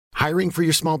Hiring for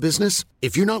your small business?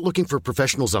 If you're not looking for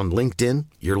professionals on LinkedIn,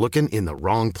 you're looking in the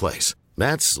wrong place.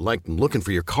 That's like looking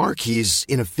for your car keys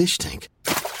in a fish tank.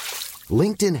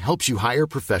 LinkedIn helps you hire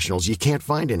professionals you can't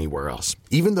find anywhere else,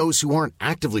 even those who aren't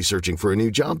actively searching for a new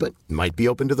job but might be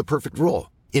open to the perfect role.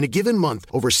 In a given month,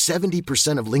 over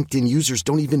 70% of LinkedIn users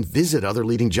don't even visit other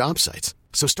leading job sites.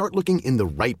 So start looking in the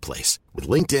right place. With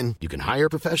LinkedIn, you can hire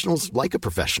professionals like a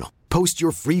professional. Post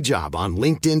your free job on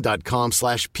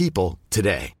linkedin.com/people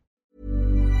today.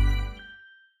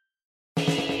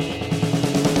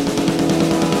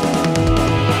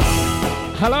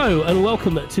 Hello and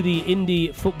welcome to the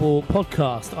Indie Football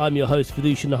Podcast. I'm your host,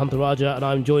 Vidushan Hantaraja, and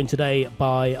I'm joined today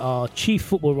by our chief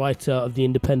football writer of The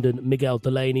Independent, Miguel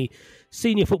Delaney,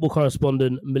 senior football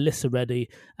correspondent, Melissa Reddy,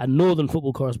 and northern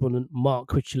football correspondent, Mark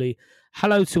Critchley.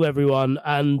 Hello to everyone,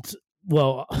 and,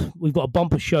 well, we've got a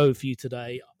bumper show for you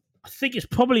today. I think it's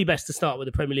probably best to start with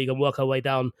the Premier League and work our way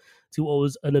down to what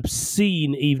was an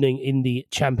obscene evening in the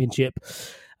Championship.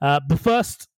 But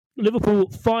first, Liverpool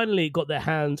finally got their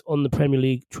hands on the Premier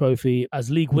League trophy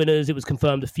as league winners. It was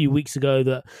confirmed a few weeks ago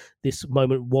that this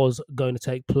moment was going to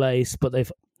take place, but they've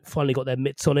finally got their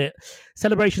mitts on it.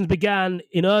 Celebrations began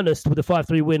in earnest with a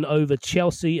 5-3 win over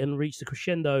Chelsea and reached a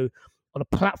crescendo on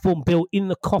a platform built in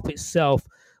the Kop itself,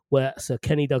 where Sir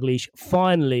Kenny Dalglish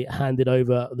finally handed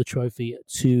over the trophy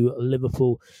to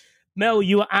Liverpool. Mel,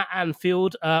 you were at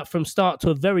Anfield from start to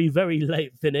a very, very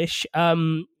late finish.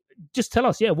 Just tell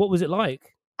us, what was it like?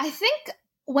 I think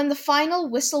when the final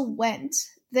whistle went,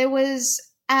 there was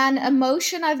an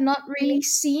emotion I've not really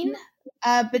seen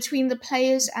between the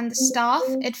players and the staff.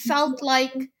 It felt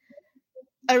like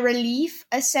a relief,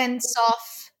 a sense of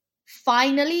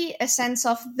finally, a sense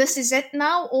of this is it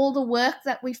now, all the work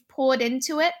that we've poured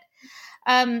into it.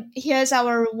 Here's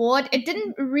our reward. It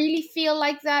didn't really feel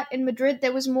like that in Madrid.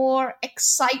 There was more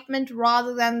excitement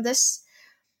rather than this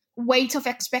weight of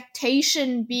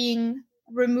expectation being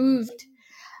removed.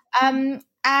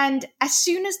 And as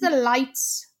soon as the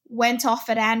lights went off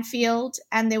at Anfield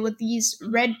and there were these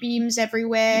red beams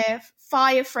everywhere,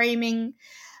 fire framing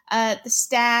the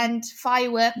stand,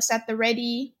 fireworks at the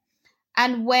ready,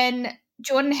 and when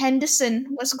Jordan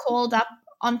Henderson was called up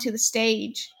onto the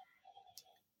stage,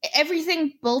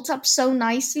 everything built up so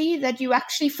nicely that you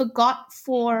actually forgot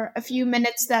for a few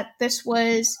minutes that this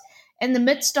was in the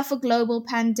midst of a global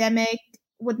pandemic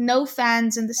with no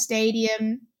fans in the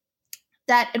stadium,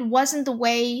 that it wasn't the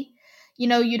way,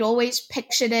 you'd always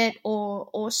pictured it or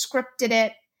scripted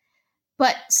it,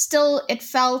 but still it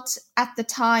felt at the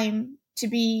time to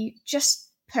be just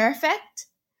perfect.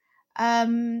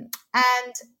 And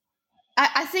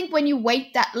I think when you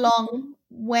wait that long,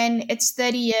 when it's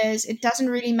 30 years, it doesn't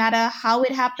really matter how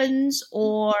it happens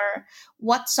or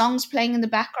what song's playing in the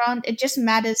background. It just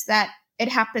matters that it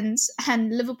happens,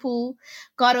 and Liverpool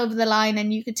got over the line,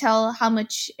 and you could tell how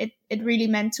much it really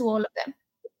meant to all of them.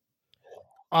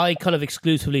 I kind of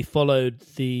exclusively followed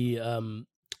the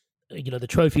the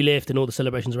trophy lift and all the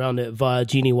celebrations around it via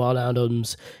Jeannie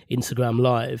Wild-Adams' Instagram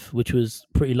Live, which was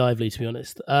pretty lively, to be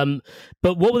honest.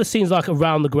 But what were the scenes like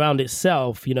around the ground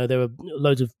itself? There were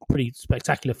loads of pretty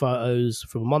spectacular photos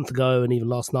from a month ago and even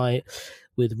last night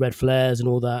with red flares and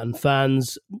all that. And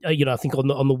fans, I think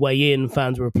on the way in,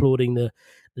 fans were applauding the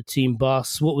team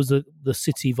bus. What was the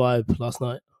city vibe last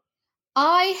night?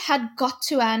 I had got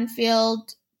to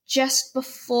Anfield just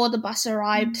before the bus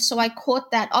arrived, so I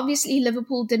caught that. Obviously,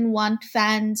 Liverpool didn't want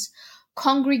fans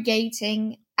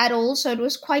congregating at all, so it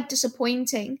was quite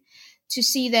disappointing to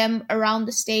see them around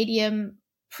the stadium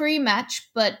pre-match,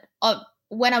 but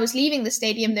when I was leaving the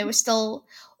stadium, they were still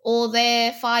all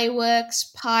there,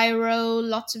 fireworks, pyro,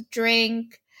 lots of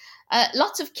drink,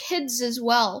 lots of kids as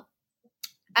well.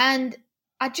 And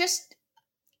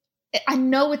I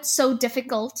know it's so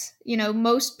difficult.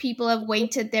 Most people have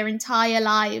waited their entire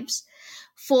lives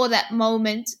for that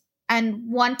moment and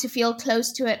want to feel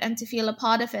close to it and to feel a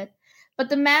part of it. But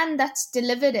the man that's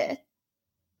delivered it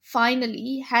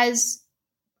finally has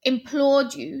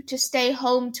implored you to stay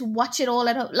home to watch it all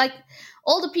at home. Like,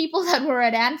 all the people that were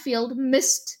at Anfield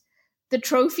missed the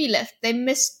trophy lift. They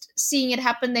missed seeing it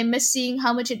happen. They missed seeing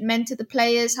how much it meant to the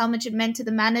players, how much it meant to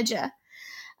the manager.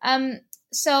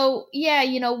 So,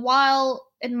 while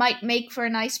it might make for a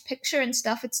nice picture and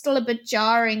stuff, it's still a bit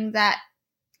jarring that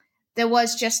there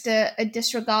was just a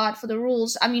disregard for the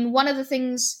rules. I mean, one of the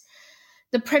things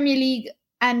the Premier League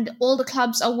and all the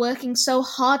clubs are working so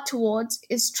hard towards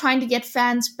is trying to get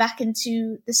fans back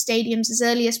into the stadiums as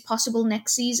early as possible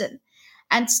next season.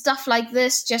 And stuff like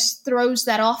this just throws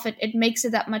that off. It makes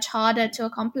it that much harder to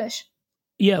accomplish.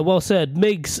 Yeah, well said.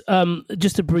 Miggs,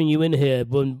 just to bring you in here,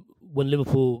 when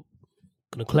Liverpool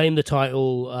going to claim the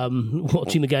title.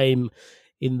 Watching the game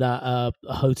in that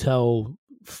hotel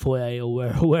foyer or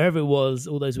wherever it was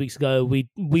all those weeks ago,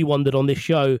 we wondered on this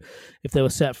show if they were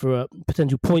set for a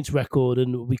potential points record,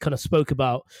 and we kind of spoke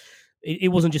about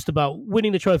it wasn't just about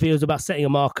winning the trophy, it was about setting a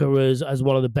marker as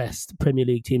one of the best Premier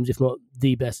League teams, if not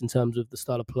the best in terms of the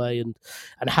style of play, and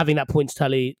having that points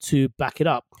tally to back it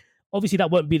up. Obviously,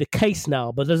 that won't be the case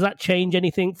now, but does that change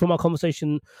anything from our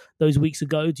conversation those weeks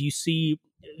ago? Do you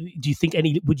think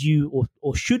any,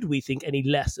 or should we think any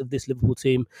less of this Liverpool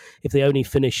team if they only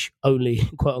finish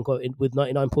quote unquote with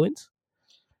 99 points?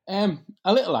 A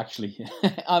little, actually.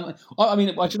 I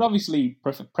mean, I should obviously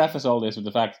preface all this with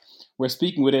the fact we're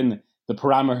speaking within the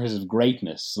parameters of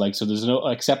greatness. Like, so there's no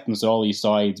acceptance of all these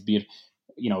sides, be it,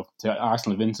 to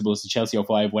Arsenal Invincibles, to Chelsea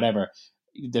 05, whatever.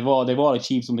 They've all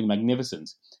achieved something magnificent.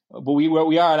 But we are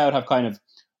allowed to have kind of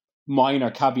minor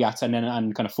caveats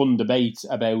and kind of fun debates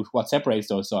about what separates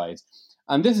those sides.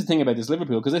 And this is the thing about this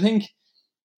Liverpool, because I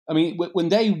mean, when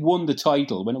they won the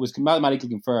title, when it was mathematically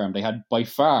confirmed, they had by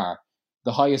far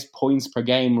the highest points per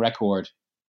game record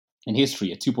in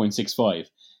history at 2.65.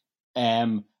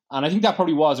 And I think that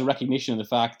probably was a recognition of the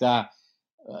fact that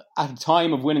at the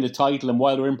time of winning the title and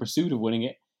while they were in pursuit of winning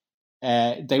it,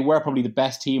 they were probably the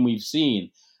best team we've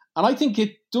seen. And I think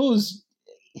it does,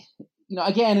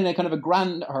 again, in a kind of a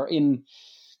grand, or in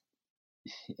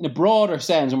a broader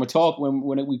sense, when we're talking,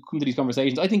 when we come to these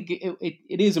conversations, I think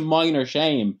it is a minor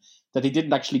shame that they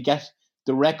didn't actually get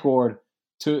the record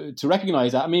to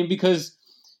recognise that. I mean, because,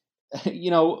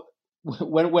 when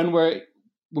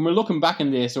we're looking back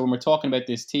in this, or when we're talking about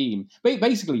this team,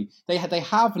 basically they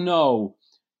have no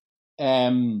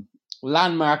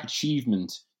landmark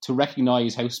achievement to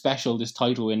recognise how special this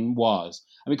title win was.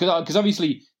 I mean, because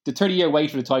obviously the 30-year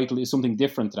wait for the title is something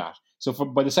different to that. So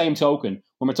by the same token,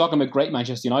 when we're talking about great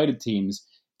Manchester United teams,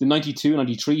 the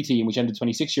 92-93 team, which ended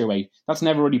 26-year wait, that's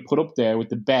never really put up there with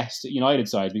the best United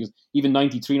sides, because even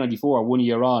 93-94, 1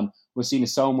 year on, was seen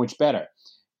as so much better.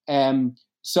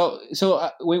 So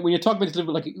when you talk about this,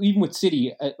 like even with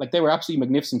City, like they were absolutely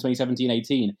magnificent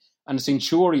 2017-18, and the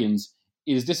Centurions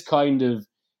is this kind of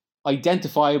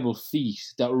identifiable feat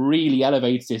that really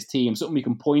elevates this team, something we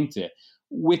can point to.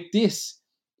 With this,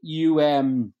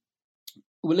 with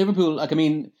Liverpool, like, I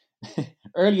mean,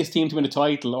 earliest team to win a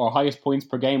title or highest points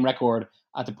per game record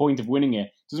at the point of winning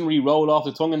it doesn't really roll off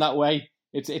the tongue in that way.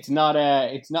 It's not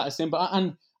a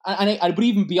simple, but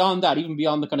even beyond that, even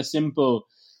beyond the kind of simple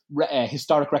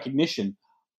historic recognition,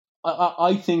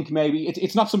 I think maybe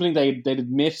it's not something they'd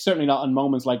admit, certainly not on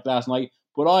moments like last night.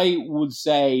 But I would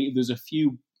say there's a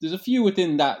few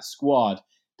within that squad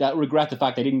that regret the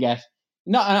fact they didn't get.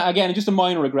 Not again, just a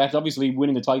minor regret. Obviously,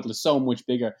 winning the title is so much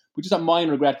bigger, but just a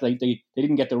minor regret that they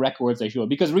didn't get the records they should.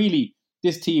 Because really,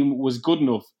 this team was good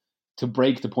enough to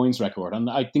break the points record, and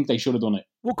I think they should have done it.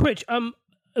 Well, Critch,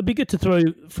 it'd be good to throw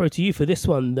to you for this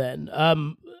one then.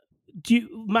 Man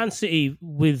City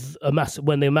with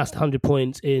when they amassed 100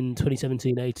 points in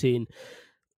 2017-18,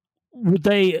 would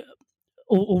they?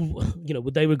 Or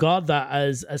would they regard that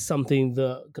as something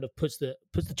that kind of puts the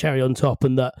cherry on top,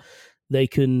 and that they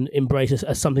can embrace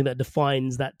as something that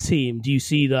defines that team? Do you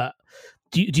see that?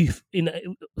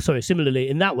 Similarly,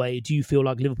 in that way, do you feel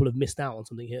like Liverpool have missed out on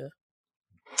something here?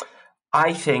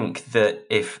 I think that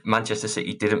if Manchester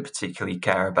City didn't particularly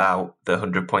care about the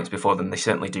 100 points before them, they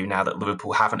certainly do now that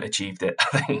Liverpool haven't achieved it.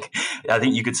 I think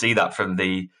you could see that from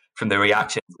the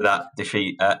reaction to that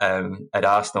defeat at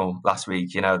Arsenal last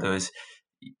week. I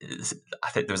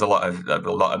think there was a lot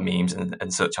of memes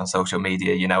and such on social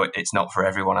media. It's not for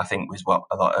everyone, I think, was what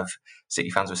a lot of City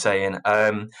fans were saying.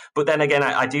 But then again,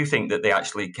 I do think that they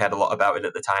actually cared a lot about it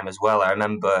at the time as well. I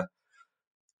remember,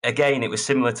 again, it was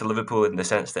similar to Liverpool in the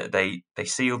sense that they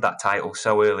sealed that title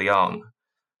so early on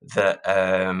that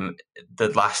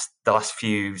the last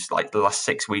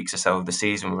 6 weeks or so of the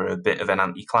season were a bit of an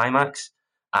anticlimax.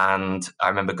 And I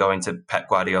remember going to Pep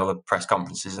Guardiola press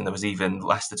conferences, and there was even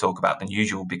less to talk about than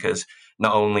usual, because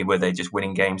not only were they just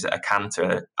winning games at a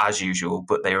canter as usual,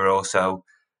 but they were also,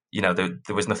 there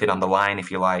was nothing on the line,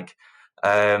 if you like.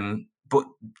 But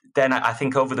then I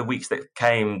think over the weeks that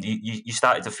came, you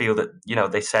started to feel that,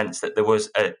 they sensed that there was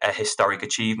a historic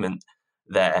achievement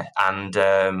there. And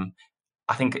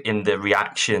I think in the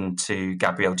reaction to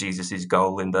Gabriel Jesus'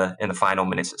 goal in the final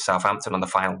minutes at Southampton on the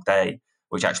final day,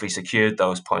 which actually secured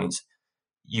those points,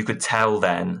 you could tell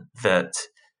then that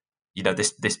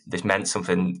this meant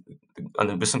something, and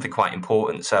it was something quite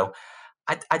important. So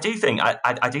I do think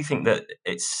that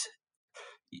it's,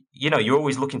 you're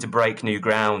always looking to break new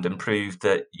ground and prove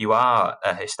that you are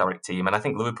a historic team, and I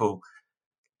think Liverpool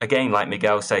again, like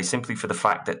Miguel says, simply for the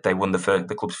fact that they won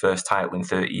the club's first title in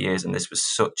 30 years, and this was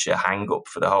such a hang-up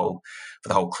for the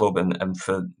whole club and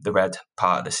for the red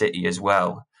part of the city as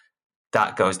well.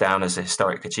 That goes down as a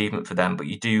historic achievement for them. But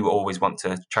you do always want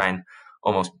to try and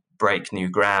almost break new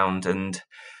ground. And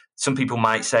some people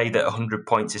might say that 100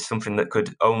 points is something that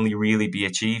could only really be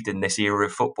achieved in this era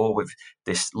of football with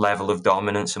this level of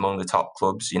dominance among the top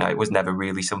clubs. It was never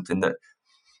really something that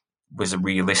was a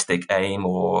realistic aim,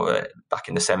 or back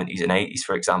in the 70s and 80s,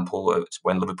 for example,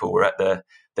 when Liverpool were at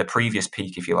their previous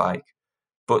peak, if you like.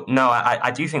 But no,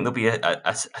 I do think there'll be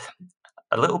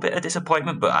a little bit of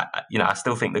disappointment, but I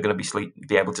still think they're going to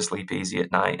be able to sleep easy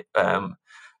at night,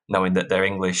 knowing that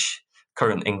they're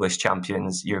current English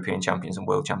champions, European champions, and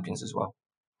world champions as well.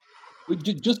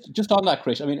 Just on that,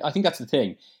 Chris, I mean, I think that's the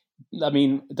thing. I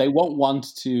mean, they won't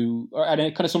want to, and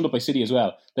it kind of summed up by City as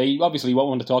well. They obviously won't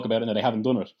want to talk about it, and they haven't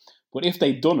done it. But if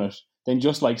they'd done it, then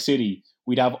just like City,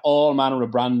 we'd have all manner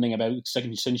of branding about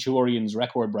second centurions,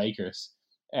 record breakers.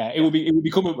 It would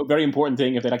become a very important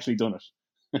thing if they'd actually done it.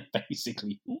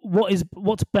 Basically,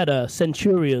 what's better,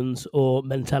 centurions or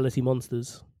mentality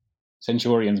monsters?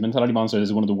 Centurions. Mentality monsters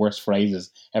is one of the worst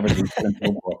phrases ever to be said in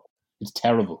football. It's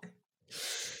terrible.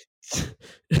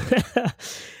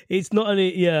 It's not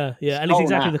only and it's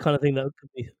exactly the kind of thing that could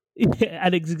be.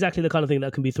 And it's exactly the kind of thing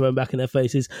that can be thrown back in their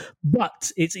faces,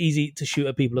 but it's easy to shoot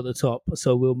at people at the top.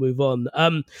 So we'll move on.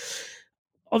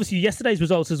 Obviously, yesterday's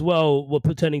results as well were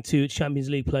pertaining to Champions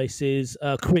League places.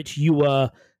 Critch, you were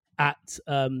at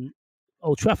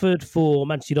Old Trafford for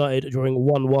Manchester United, drawing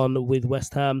 1-1 with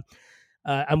West Ham.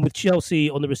 And with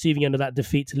Chelsea on the receiving end of that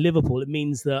defeat to Liverpool, it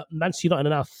means that Manchester United are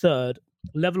now third,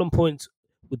 level on points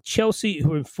with Chelsea,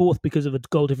 who are in fourth because of a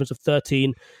goal difference of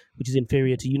 13, which is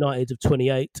inferior to United's of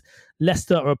 28.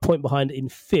 Leicester are a point behind in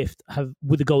fifth,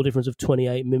 with a goal difference of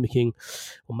 28, matching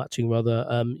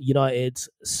United's.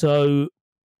 So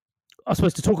I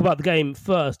suppose to talk about the game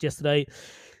first yesterday,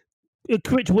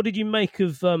 Critch, what did you make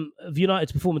of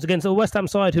United's performance against the West Ham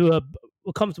side, who are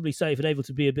comfortably safe and able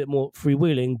to be a bit more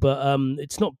freewheeling, but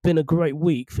it's not been a great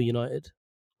week for United?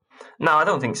 No, I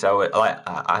don't think so.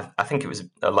 I think it was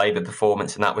a Labour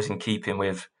performance, and that was in keeping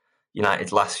with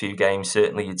United's last few games.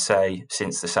 Certainly, you'd say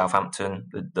since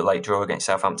the late draw against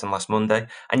Southampton last Monday,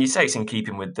 and you'd say it's in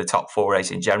keeping with the top four race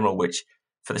in general, which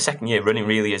for the second year running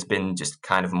really has been just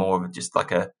kind of more of just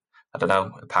like a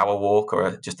power walk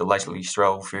or just a leisurely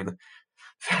stroll through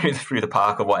the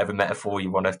park, or whatever metaphor you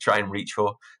want to try and reach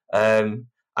for.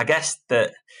 I guess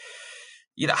that.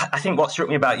 I think what struck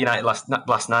me about United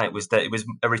last night was that it was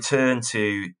a return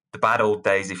to the bad old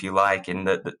days, if you like, in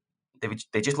that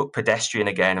they just look pedestrian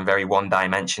again and very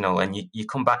one-dimensional. And you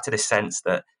come back to the sense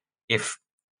that if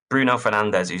Bruno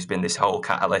Fernandes, who's been this whole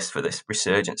catalyst for this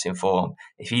resurgence in form,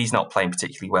 if he's not playing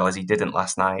particularly well as he didn't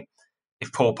last night,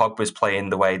 if Paul Pogba's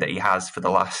playing the way that he has for the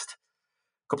last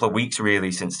couple of weeks,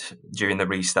 really, since during the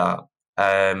restart,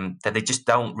 then they just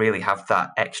don't really have that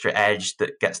extra edge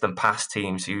that gets them past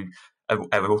teams who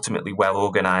are ultimately well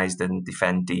organised and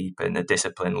defend deep and are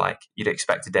disciplined, like you'd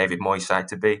expect a David Moyes side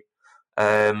to be.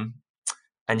 And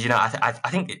I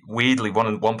think weirdly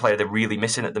one player they're really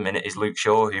missing at the minute is Luke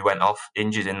Shaw, who went off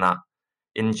injured in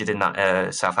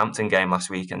that Southampton game last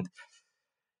week, and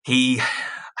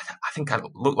I think I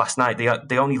looked last night.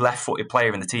 The only left-footed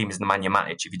player in the team is Nemanja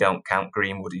Matic, if you don't count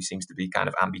Greenwood, who seems to be kind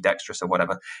of ambidextrous or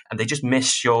whatever. And they just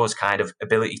miss Shaw's kind of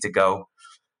ability to go,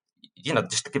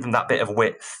 just to give him that bit of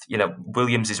width.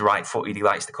 Williams is right-footed. He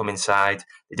likes to come inside.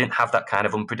 They didn't have that kind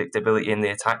of unpredictability in the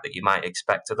attack that you might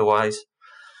expect otherwise.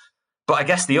 But I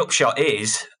guess the upshot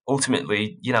is,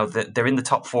 ultimately, that they're in the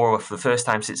top four for the first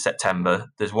time since September.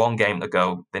 There's one game to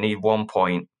go. They need 1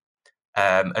 point.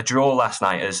 A draw last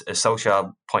night, as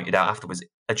Solskjaer pointed out afterwards,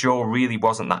 a draw really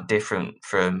wasn't that different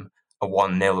from a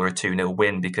 1-0 or a 2-0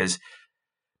 win, because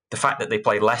the fact that they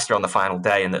played Leicester on the final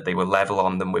day and that they were level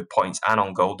on them with points and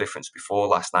on goal difference before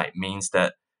last night means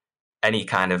that any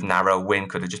kind of narrow win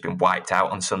could have just been wiped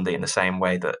out on Sunday in the same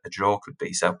way that a draw could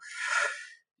be. So,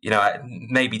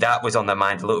 maybe that was on their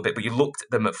mind a little bit, but you looked at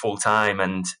them at full time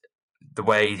and the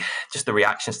way, just the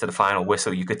reactions to the final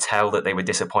whistle, you could tell that they were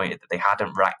disappointed that they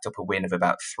hadn't racked up a win of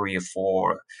about 3 or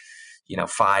 4,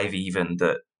 5 even,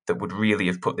 that would really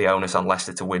have put the onus on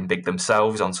Leicester to win big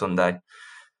themselves on Sunday.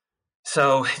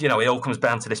 So, it all comes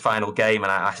down to this final game.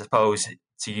 And I suppose,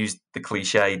 to use the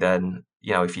cliche then,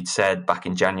 if you'd said back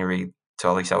in January to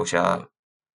Ole Solskjaer,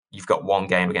 you've got one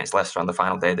game against Leicester on the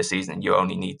final day of the season and you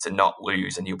only need to not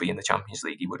lose and you'll be in the Champions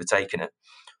League, he would have taken it.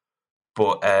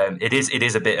 But it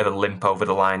is a bit of a limp over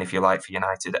the line, if you like, for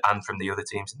United and from the other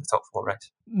teams in the top four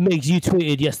race. Migs, you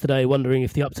tweeted yesterday wondering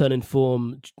if the upturn in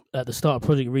form at the start of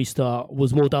Project Restart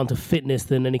was more down to fitness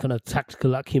than any kind of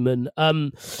tactical acumen.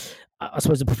 I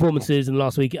suppose the performances in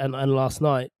last week and last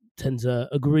night tend to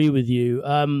agree with you.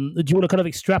 Do you want to kind of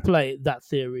extrapolate that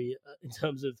theory in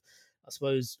terms of, I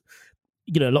suppose,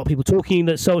 a lot of people talking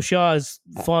that Solskjaer has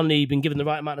finally been given the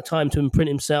right amount of time to imprint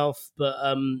himself, but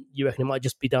you reckon it might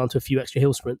just be down to a few extra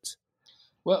hill sprints?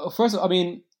 Well, first,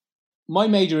 my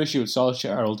major issue with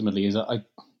Solskjaer ultimately is I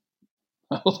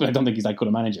don't think he's that good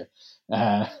a manager.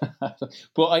 But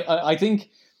I think,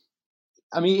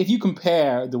 if you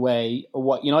compare the way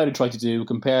what United tried to do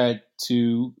compared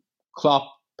to Klopp,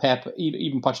 Pep,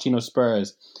 even Pochettino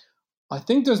Spurs, I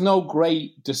think there's no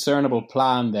great discernible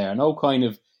plan there, no kind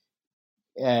of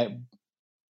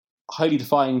highly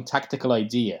defined tactical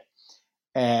idea.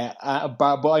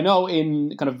 But I know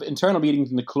in kind of internal meetings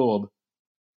in the club,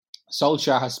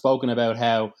 Solskjaer has spoken about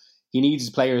how he needs his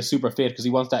players super fit because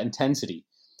he wants that intensity.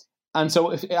 And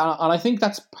so, I think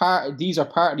these are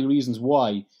partly reasons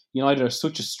why United are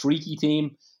such a streaky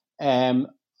team.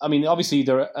 Obviously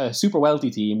they're a super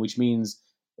wealthy team, which means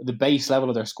the base level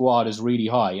of their squad is really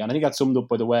high. And I think that's summed up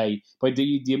by the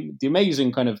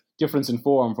amazing kind of difference in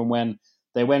form from when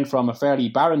they went from a fairly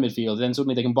barren midfield, then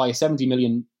suddenly they can buy a 70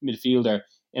 million midfielder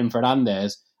in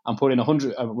Fernandes and put in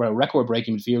a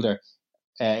record-breaking midfielder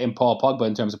in Paul Pogba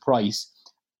in terms of price.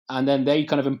 And then they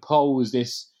kind of impose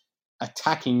this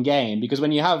attacking game, because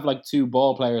when you have like two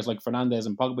ball players like Fernandes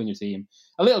and Pogba in your team,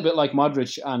 a little bit like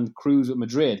Modric and Kroos with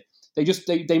Madrid,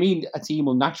 they mean a team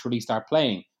will naturally start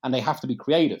playing and they have to be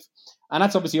creative. And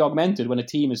that's obviously augmented when a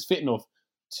team is fit enough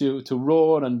to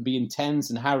run and be intense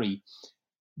and harry.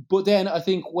 But then I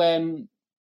think when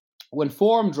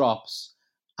form drops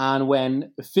and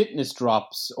when fitness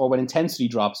drops or when intensity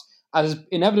drops, as is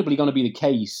inevitably going to be the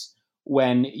case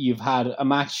when you've had a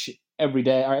match every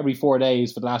day or every 4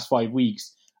 days for the last 5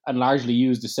 weeks and largely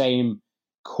used the same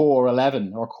core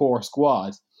 11 or core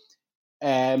squad,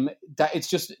 that it's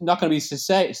just not going to be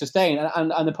sustained.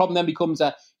 And the problem then becomes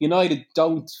that United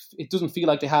it doesn't feel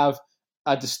like they have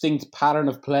a distinct pattern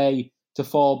of play to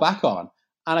fall back on.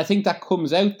 And I think that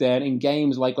comes out then in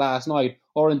games like last night,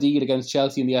 or indeed against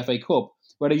Chelsea in the FA Cup,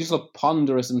 where they just look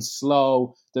ponderous and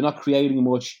slow. They're not creating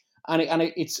much. And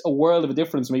it's a world of a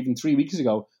difference from even 3 weeks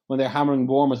ago when they're hammering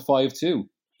Bournemouth 5-2.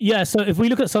 Yeah, so if we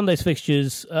look at Sunday's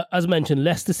fixtures, as mentioned,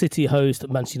 Leicester City host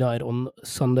Manchester United on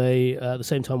Sunday at the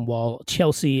same time, while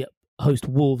Chelsea host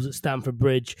Wolves at Stamford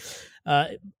Bridge.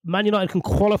 Man United can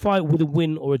qualify with a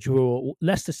win or a draw.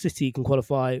 Leicester City can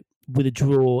qualify with a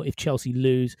draw if Chelsea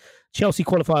lose. Chelsea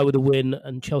qualify with a win,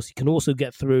 and Chelsea can also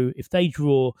get through if they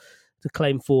draw to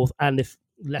claim fourth, and if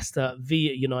Leicester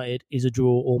v United is a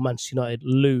draw or Manchester United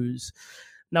lose.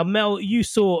 Now, Mel, you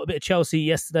saw a bit of Chelsea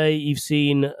yesterday. You've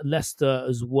seen Leicester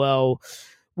as well.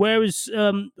 Whereas,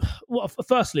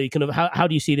 firstly, kind of how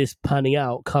do you see this panning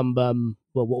out come,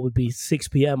 what would be 6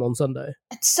 p.m. on Sunday?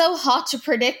 It's so hard to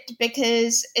predict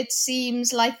because it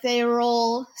seems like they're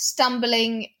all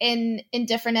stumbling in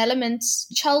different elements.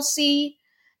 Chelsea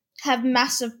have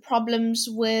massive problems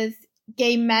with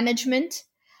game management.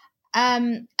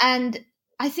 And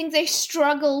I think they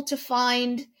struggle to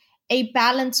find a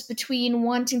balance between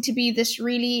wanting to be this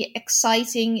really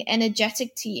exciting,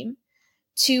 energetic team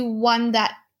to one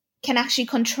that can actually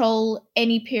control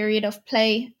any period of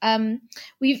play.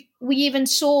 We even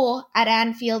saw at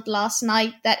Anfield last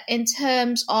night that in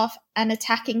terms of an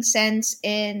attacking sense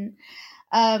in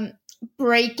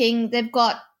breaking, they've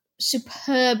got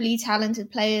superbly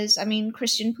talented players. I mean,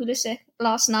 Christian Pulisic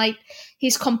last night,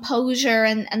 his composure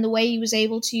and the way he was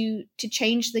able to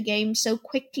change the game so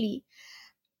quickly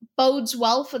bodes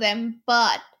well for them.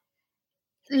 But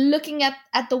looking at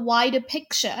the wider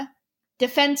picture,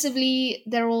 defensively,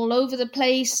 they're all over the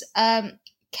place.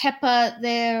 Kepa,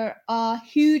 there are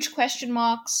huge question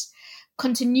marks,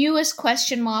 continuous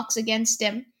question marks against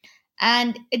him.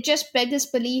 And it just beggars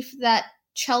belief that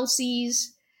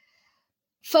Chelsea's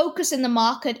focus in the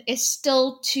market is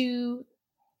still to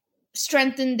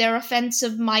strengthen their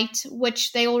offensive might,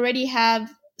 which they already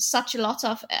have such a lot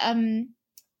of.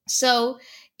 So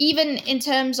even in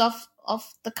terms of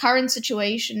the current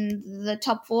situation, the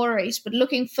top four race, but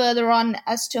looking further on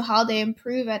as to how they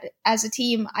improve as a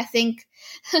team, I think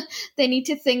they need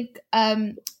to think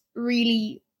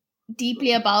really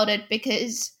deeply about it,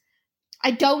 because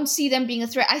I don't see them being a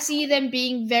threat. I see them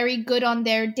being very good on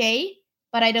their day,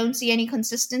 but I don't see any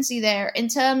consistency there. In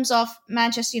terms of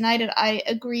Manchester United, I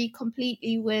agree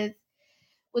completely with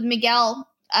Miguel.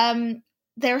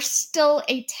 There's still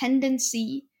a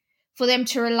tendency for them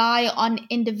to rely on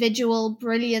individual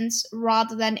brilliance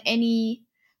rather than any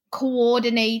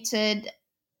coordinated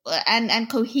and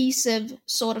cohesive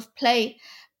sort of play.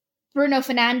 Bruno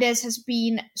Fernandes has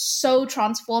been so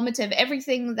transformative.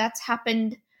 Everything that's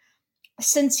happened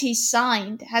since he's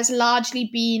signed has largely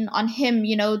been on him,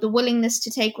 the willingness to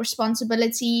take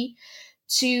responsibility,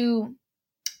 to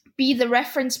be the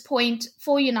reference point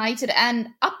for United and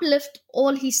uplift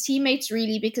all his teammates,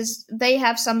 really, because they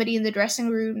have somebody in the dressing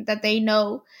room that they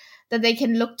know that they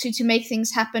can look to make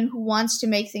things happen, who wants to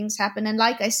make things happen. And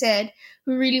like I said,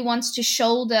 who really wants to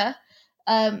shoulder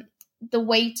the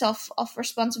weight of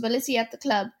responsibility at the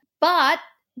club. But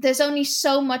there's only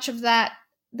so much of that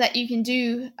you can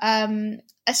do,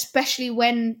 especially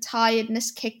when tiredness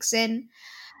kicks in.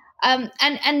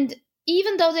 And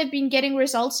even though they've been getting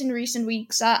results in recent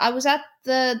weeks, I was at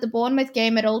the Bournemouth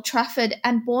game at Old Trafford,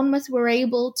 and Bournemouth were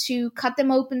able to cut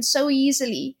them open so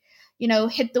easily,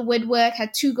 hit the woodwork,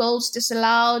 had 2 goals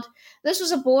disallowed. This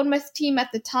was a Bournemouth team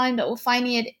at the time that were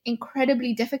finding it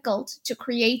incredibly difficult to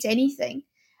create anything.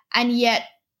 And yet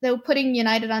they were putting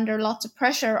United under lots of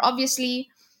pressure. Obviously,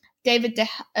 David De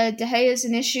Gea is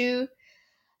an issue.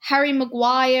 Harry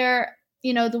Maguire,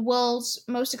 the world's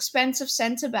most expensive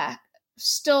centre-back,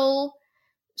 still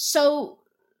so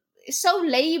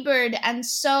laboured and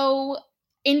so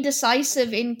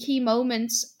indecisive in key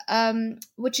moments,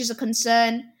 which is a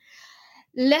concern.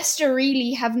 Leicester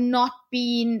really have not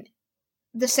been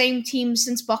the same team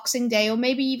since Boxing Day, or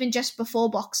maybe even just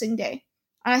before Boxing Day.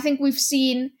 And I think we've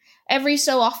seen every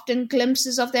so often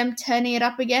glimpses of them turning it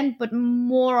up again, but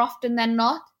more often than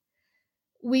not,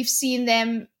 we've seen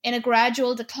them in a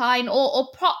gradual decline, or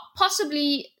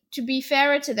possibly, to be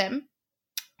fairer to them,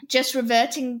 just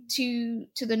reverting to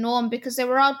the norm, because they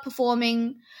were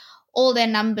outperforming all their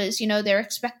numbers, their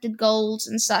expected goals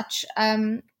and such.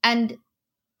 And,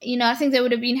 I think they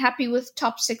would have been happy with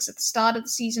top 6 at the start of the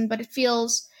season, but it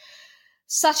feels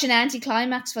such an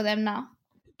anticlimax for them now.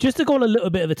 Just to go on a little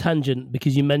bit of a tangent,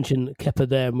 because you mentioned Kepa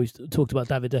there, and we've talked about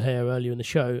David De Gea earlier in the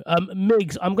show.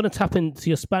 Migs, I'm going to tap into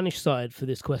your Spanish side for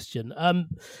this question.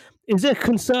 Is there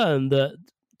concern that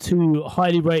 2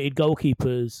 highly rated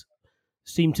goalkeepers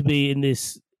seem to be in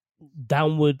this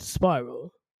downward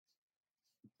spiral?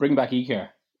 Bring back Iker.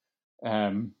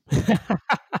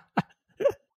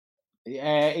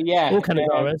 Yeah. All kind of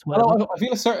I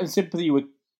feel a certain sympathy with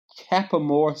Kepa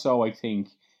more so, I think.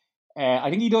 I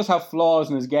think he does have flaws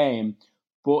in his game,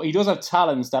 but he does have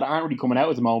talents that aren't really coming out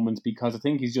at the moment, because I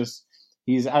think he's,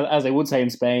 as they would say in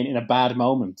Spain, in a bad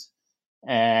moment.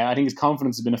 I think his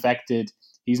confidence has been affected.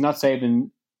 He's not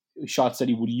saving shots that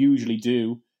he would usually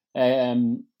do.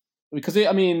 Because,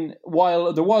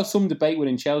 while there was some debate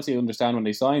within Chelsea, I understand, when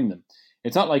they signed him,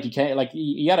 it's not like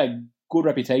he had a good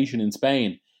reputation in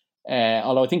Spain.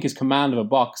 Although I think his command of a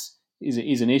box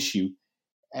is an issue.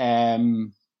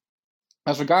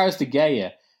 As regards to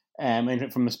Gea,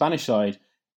 and from the Spanish side,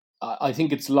 I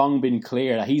think it's long been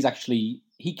clear that he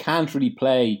can't really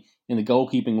play in the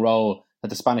goalkeeping role that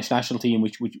the Spanish national team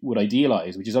which would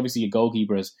idealise, which is obviously a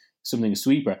goalkeeper as something a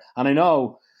sweeper. And I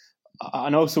know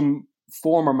some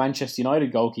former Manchester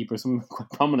United goalkeepers, some quite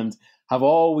prominent, have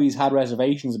always had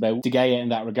reservations about De Gea in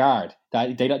that regard.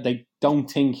 That they don't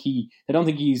think he's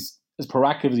as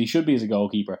proactive as he should be as a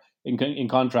goalkeeper. In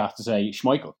contrast to, say,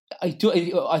 Schmeichel. I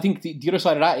think the other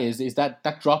side of that is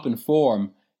that drop in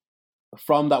form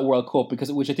from that World Cup,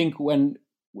 which I think when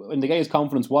De Gea's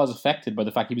confidence was affected by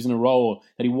the fact he was in a role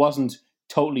that he wasn't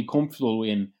totally comfortable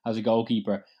in as a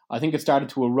goalkeeper, I think it started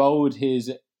to erode his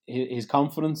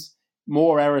confidence.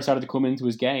 More errors started to come into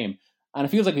his game, and it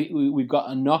feels like we've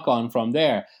got a knock on from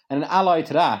there. And an ally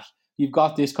to that, you've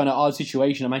got this kind of odd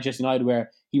situation at Manchester United where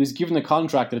he was given a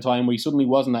contract at a time where he suddenly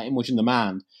wasn't that much in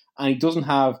demand, and he doesn't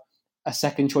have a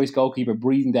second choice goalkeeper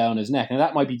breathing down his neck. Now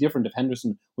that might be different if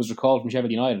Henderson was recalled from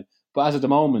Sheffield United, but as at the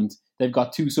moment they've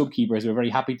got 2 sub-keepers who are very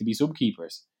happy to be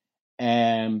sub-keepers.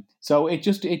 So it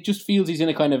just feels he's in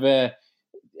a kind of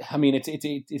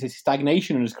it's a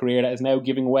stagnation in his career that is now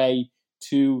giving way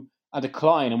to a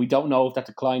decline, and we don't know if that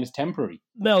decline is temporary.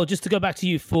 Mel, just to go back to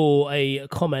you for a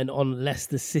comment on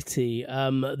Leicester City,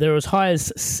 they're as high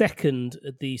as 2nd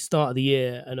at the start of the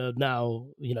year and are now,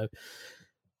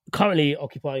 currently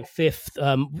occupying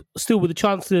 5th, still with a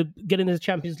chance to get into the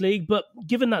Champions League. But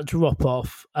given that drop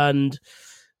off, and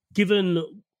given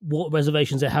what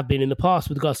reservations there have been in the past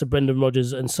with regards to Brendan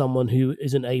Rodgers and someone who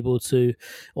isn't able to,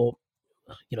 or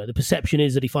the perception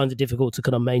is that he finds it difficult to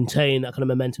kind of maintain that kind of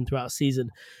momentum throughout the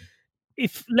season.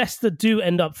 If Leicester do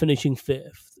end up finishing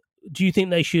 5th, do you think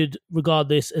they should regard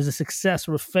this as a success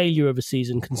or a failure of a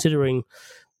season, considering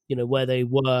where they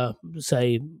were,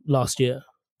 say, last year?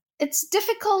 It's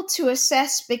difficult to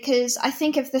assess because I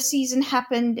think if the season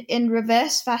happened in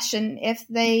reverse fashion, if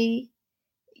they,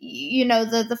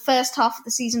 the first half of the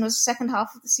season was the second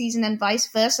half of the season and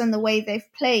vice versa, and the way they've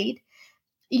played,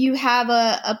 you have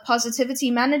a positivity.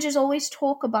 Managers always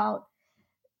talk about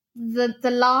the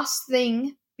last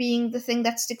thing being the thing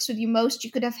that sticks with you most. You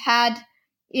could have had,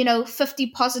 50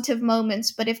 positive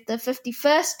moments, but if the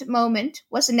 51st moment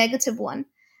was a negative one,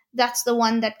 that's the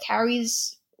one that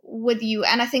carries with you.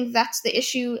 And I think that's the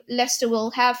issue Leicester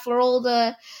will have, for all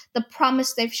the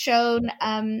promise they've shown,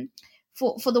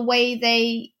 for the way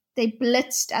they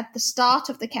blitzed at the start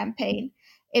of the campaign.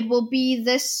 It will be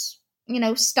this,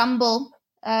 stumble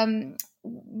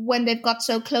when they've got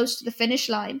so close to the finish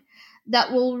line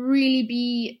that will really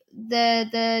be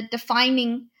the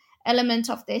defining element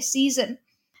of their season.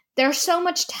 There's so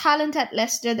much talent at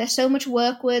Leicester. There's so much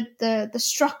work with. The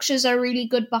structures are really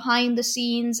good behind the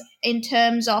scenes in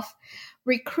terms of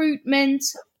recruitment,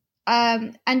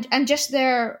 and just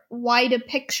their wider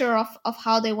picture of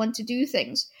how they want to do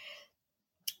things.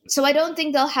 So I don't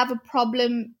think they'll have a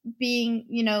problem being,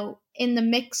 in the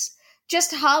mix.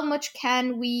 Just how much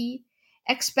can we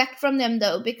expect from them,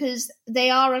 though? Because they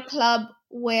are a club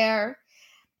where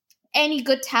any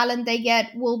good talent they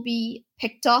get will be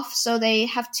picked off. So they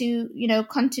have to,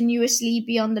 continuously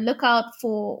be on the lookout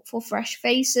for fresh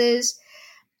faces.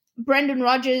 Brendan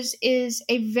Rodgers is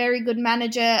a very good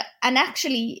manager. And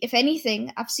actually, if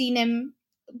anything, I've seen him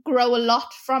grow a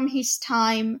lot from his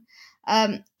time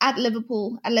at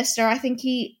Liverpool, at Leicester. I think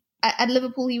at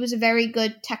Liverpool, he was a very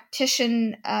good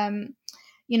tactician,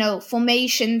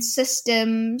 formation,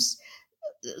 systems,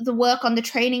 the work on the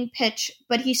training pitch,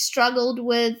 but he struggled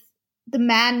with the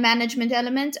man management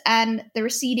element and the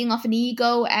receding of an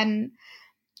ego and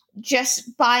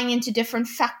just buying into different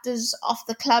factors of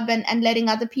the club and letting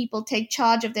other people take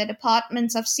charge of their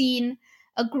departments. I've seen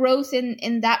a growth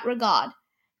in that regard.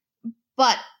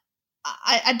 But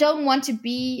I don't want to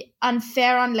be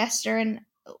unfair on Leicester and,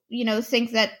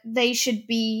 think that they should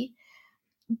be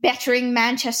bettering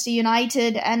Manchester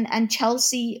United and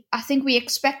Chelsea. I think we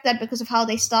expect that because of how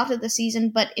they started the season.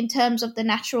 But in terms of the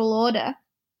natural order,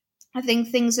 I think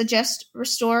things are just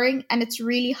restoring, and it's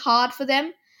really hard for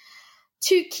them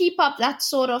to keep up that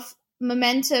sort of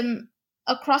momentum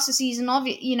across the season.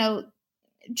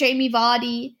 Jamie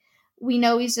Vardy, we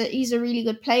know he's a really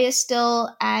good player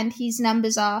still, and his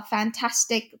numbers are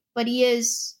fantastic, but he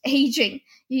is aging.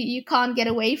 You can't get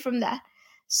away from that.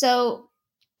 So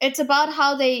it's about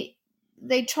how they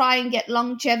try and get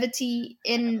longevity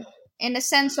in a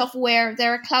sense of where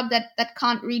they're a club that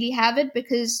can't really have it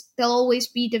because they'll always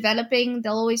be developing.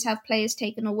 They'll always have players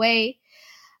taken away.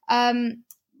 In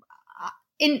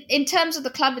terms of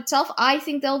the club itself, I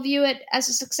think they'll view it as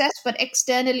a success, but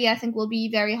externally, I think we'll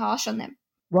be very harsh on them.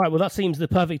 Right, well, that seems the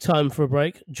perfect time for a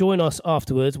break. Join us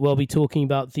afterwards. We'll be talking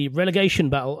about the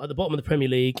relegation battle at the bottom of the Premier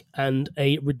League and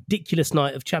a ridiculous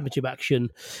night of championship action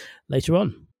later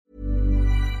on.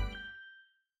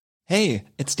 Hey,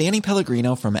 it's Danny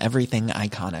Pellegrino from Everything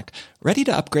Iconic. Ready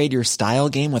to upgrade your style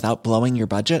game without blowing your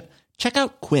budget? Check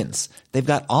out Quince. They've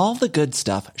got all the good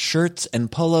stuff, shirts and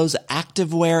polos,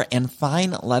 activewear, and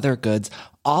fine leather goods,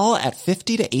 all at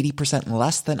 50 to 80%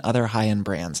 less than other high-end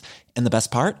brands. And the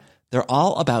best part? They're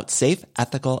all about safe,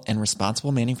 ethical, and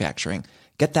responsible manufacturing.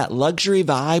 Get that luxury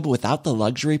vibe without the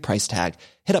luxury price tag.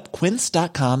 Hit up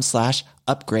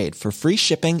quince.com/upgrade for free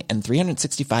shipping and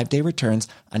 365-day returns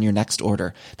on your next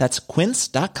order. That's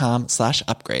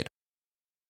quince.com/upgrade.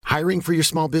 Hiring for your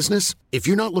small business? If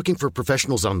you're not looking for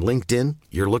professionals on LinkedIn,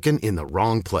 you're looking in the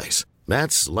wrong place.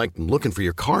 That's like looking for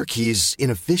your car keys in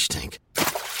a fish tank.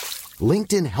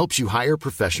 LinkedIn helps you hire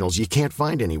professionals you can't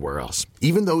find anywhere else,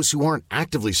 even those who aren't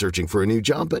actively searching for a new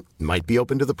job but might be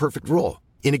open to the perfect role.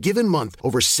 In a given month,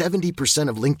 over 70%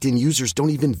 of LinkedIn users don't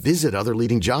even visit other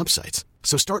leading job sites.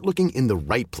 So start looking in the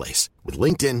right place. With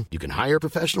LinkedIn, you can hire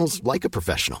professionals like a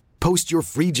professional. Post your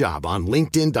free job on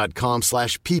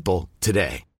linkedin.com/people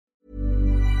today.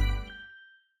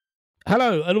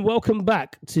 Hello and welcome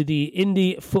back to the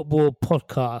Indie Football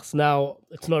Podcast. Now,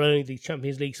 it's not only the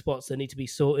Champions League spots that need to be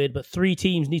sorted, but 3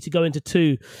 teams need to go into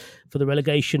 2 for the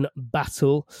relegation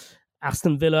battle.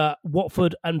 Aston Villa,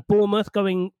 Watford and Bournemouth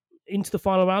going into the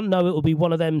final round. No, it will be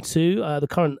one of them 2. The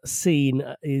current scene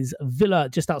is Villa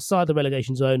just outside the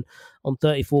relegation zone on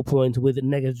 34 points with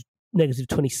negative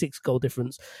 26 goal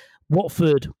difference.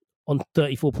 Watford on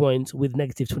 34 points with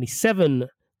negative 27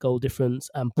 goal difference,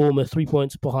 and Bournemouth 3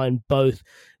 points behind both,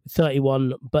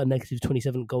 31 but negative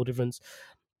 27 goal difference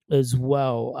as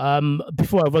well.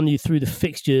 Before I run you through the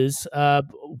fixtures,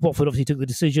 Watford obviously took the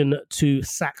decision to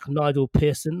sack Nigel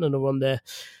Pearson and are on their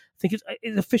think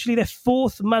it's officially their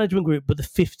fourth management group, but the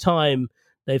fifth time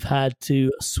they've had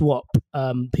to swap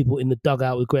people in the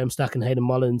dugout with Graham Stack and Hayden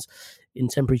Mullins in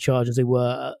temporary charge, as they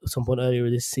were at some point earlier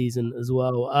this season as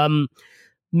well.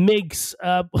 Miggs,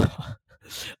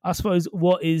 I suppose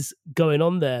what is going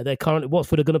on there? They're currently,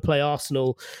 Watford are going to play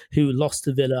Arsenal, who lost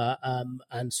to Villa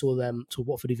and saw them to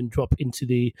Watford even drop into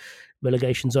the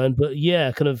relegation zone. But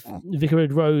yeah, kind of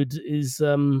Vicarage Road is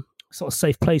it's not a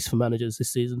safe place for managers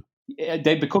this season.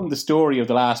 They've become the story of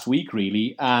the last week,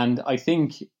 really, and I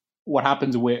think what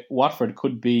happens with Watford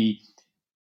could be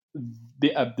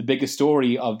the biggest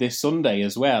story of this Sunday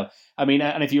as well. I mean,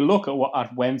 and if you look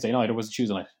at Wednesday night, or was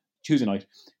it Tuesday night,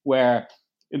 where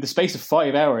in the space of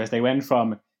 5 hours they went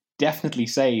from definitely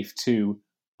safe to,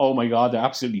 oh my God, they're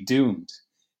absolutely doomed.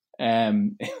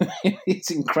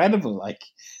 It's incredible, like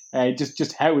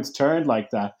just how it's turned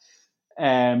like that.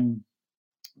 And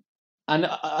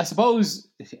I suppose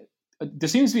there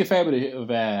seems to be a fair bit of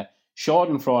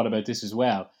schadenfreude about this as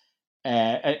well,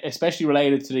 especially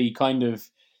related to the kind of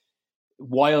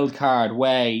wild card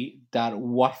way that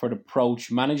Watford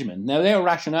approach management. Now, their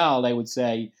rationale, they would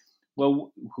say,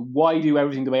 well, why do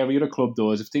everything the way every other club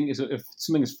does? If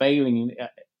something is failing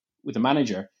with the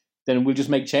manager, then we'll just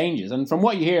make changes. And from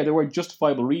what you hear, there were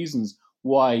justifiable reasons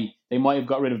why they might have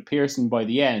got rid of Pearson by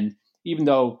the end, even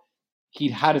though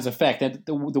he'd had his effect. And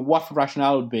the Watford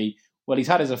rationale would be, well, he's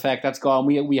had his effect, that's gone.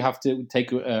 We have to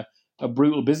take a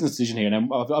brutal business decision here. And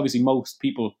obviously most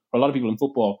people, or a lot of people in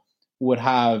football, would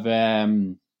have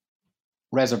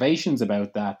reservations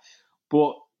about that.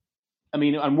 But, I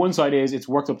mean, on one side is it's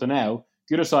worked up to now.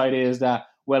 The other side is that,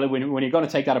 well, when you're going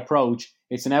to take that approach,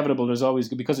 it's inevitable. There's always,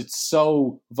 because it's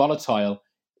so volatile,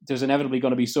 there's inevitably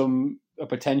going to be a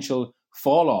potential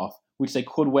fall off, which they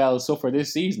could well suffer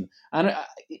this season. And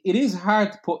it is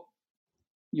hard to put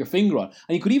your finger on.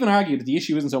 And you could even argue that the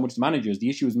issue isn't so much the managers. The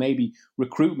issue is maybe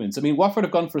recruitments. I mean, Watford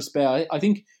have gone for a spell. I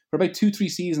think for about 2-3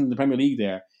 seasons in the Premier League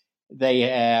there, they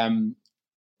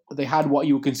had what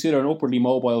you would consider an upwardly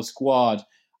mobile squad,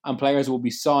 and players will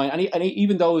be signed. And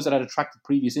even those that had attracted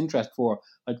previous interest for,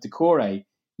 like Decore,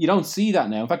 you don't see that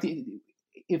now. In fact,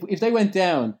 if they went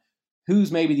down,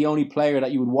 who's maybe the only player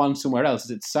that you would want somewhere else?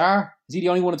 Is it Sarr? Is he the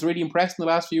only one that's really impressed in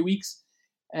the last few weeks?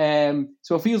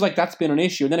 So it feels like that's been an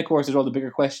issue. And then, of course, there's all the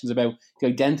bigger questions about the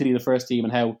identity of the first team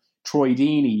and how Troy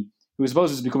Deeney, who I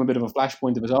suppose has become a bit of a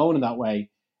flashpoint of his own in that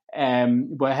way,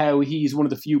 but how he's one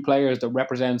of the few players that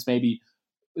represents maybe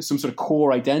some sort of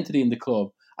core identity in the club.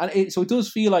 And so it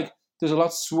does feel like there's a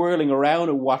lot swirling around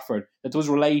at Watford that does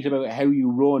relate about how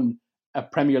you run a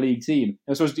Premier League team.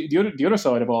 And so the other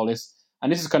side of all this,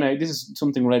 and this is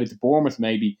something related to Bournemouth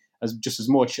maybe as just as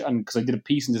much, and because I did a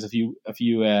piece in this a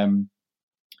few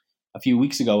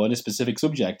weeks ago on this specific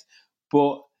subject,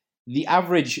 but the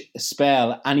average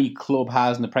spell any club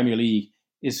has in the Premier League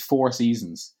is 4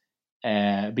 seasons,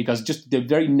 because just the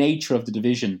very nature of the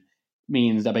division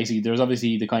means that basically there's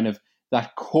obviously the kind of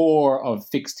that core of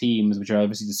fixed teams, which are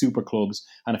obviously the super clubs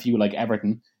and a few like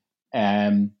Everton,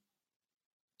 and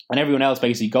everyone else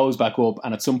basically goes back up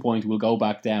and at some point will go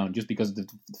back down just because of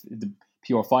the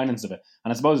pure finance of it.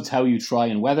 And I suppose it's how you try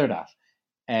and weather that.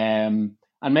 And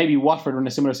maybe Watford are in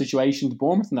a similar situation to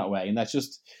Bournemouth in that way, and that's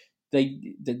just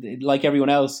they like everyone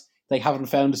else, they haven't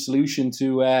found a solution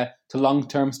to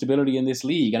long-term stability in this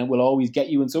league, and it will always get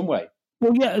you in some way.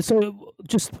 Well, yeah. So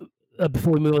just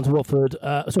before we move on to Watford,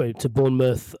 to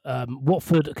Bournemouth,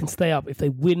 Watford can stay up if they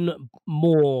win by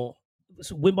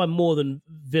more than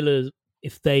Villa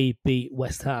if they beat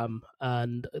West Ham,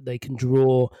 and they can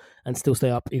draw and still stay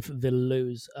up if Villa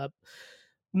lose.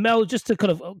 Mel, just to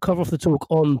kind of cover off the talk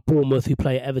on Bournemouth, who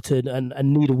play Everton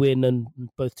and need a win, and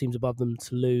both teams above them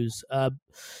to lose. Kind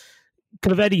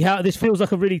of Eddie Howe, this feels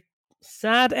like a really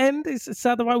sad end. Is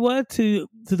sad the right word to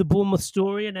the Bournemouth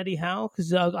story and Eddie Howe?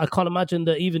 Because I can't imagine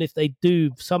that even if they do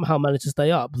somehow manage to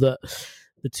stay up, that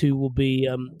the two will be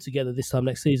together this time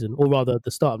next season, or rather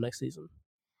the start of next season.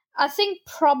 I think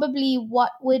probably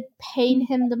what would pain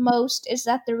him the most is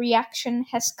that the reaction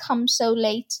has come so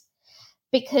late,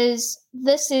 because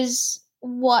this is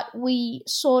what we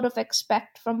sort of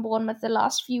expect from Bournemouth the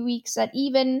last few weeks, that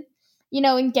even,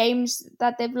 in games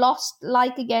that they've lost,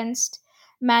 like against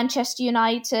Manchester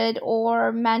United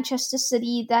or Manchester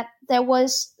City, that there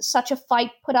was such a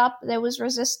fight put up, there was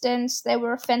resistance, they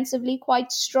were offensively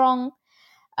quite strong.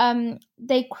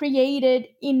 They created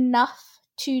enough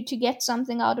to get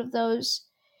something out of those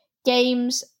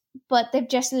games, but they've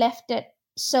just left it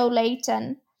so late.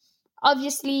 And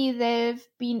obviously there have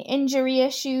been injury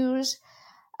issues.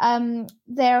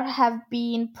 There have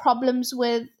been problems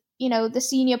with, the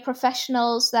senior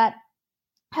professionals that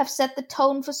have set the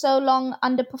tone for so long,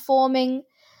 underperforming.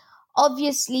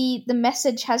 obviously the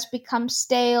message has become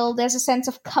stale. There's a sense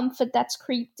of comfort that's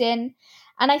creeped in.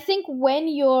 And I think when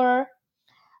you're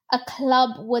a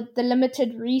club with the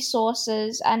limited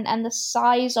resources and the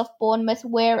size of Bournemouth,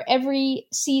 where every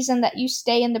season that you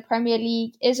stay in the Premier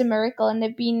League is a miracle, and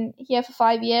they've been here for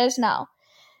 5 years now,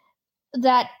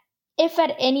 that if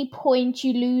at any point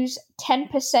you lose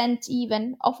 10%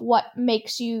 even of what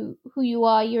makes you who you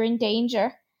are, you're in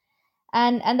danger.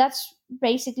 And that's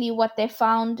basically what they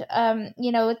found.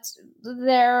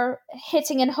 They're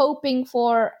hitting and hoping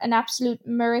for an absolute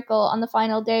miracle on the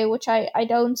final day, which I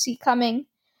don't see coming.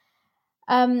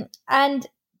 And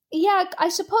yeah, I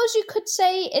suppose you could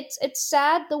say it's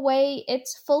sad the way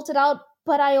it's filtered out,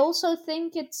 but I also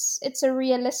think it's a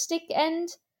realistic end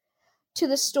to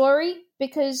the story,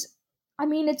 because I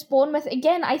mean, it's Bournemouth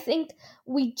again. I think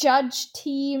we judge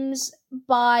teams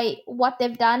by what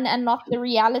they've done and not the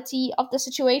reality of the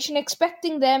situation,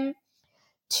 expecting them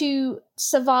to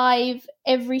survive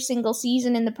every single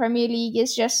season in the Premier League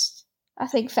is just, I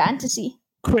think, fantasy.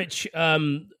 Critch,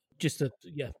 just to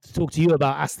talk to you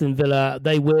about Aston Villa.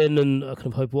 They win, and I kind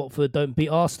of hope Watford don't beat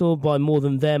Arsenal by more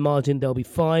than their margin. They'll be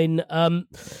fine.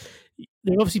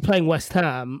 They're obviously playing West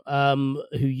Ham,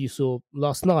 who you saw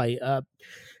last night.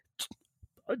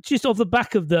 Just off the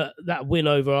back of that win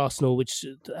over Arsenal, which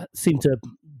seemed to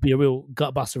be a real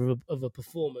gutbuster of a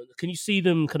performance, can you see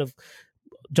them kind of,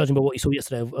 judging by what you saw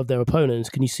yesterday of their opponents,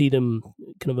 can you see them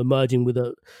kind of emerging with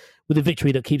a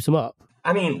victory that keeps them up?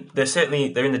 I mean,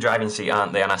 they're in the driving seat,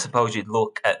 aren't they? And I suppose you'd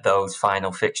look at those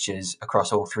final fixtures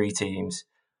across all three teams,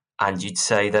 and you'd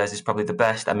say theirs is probably the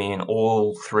best. I mean,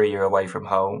 all three are away from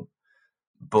home.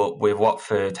 But with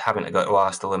Watford having to go to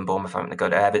Arsenal and Bournemouth having to go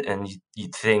to Everton,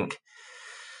 you'd think,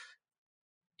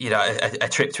 a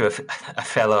trip to a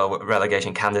fellow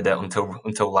relegation candidate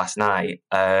until last night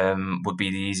would be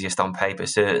the easiest on paper.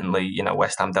 Certainly,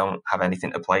 West Ham don't have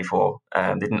anything to play for.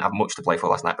 They didn't have much to play for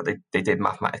last night, but they did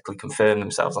mathematically confirm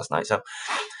themselves last night. So,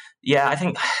 yeah, I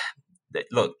think,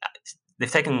 look,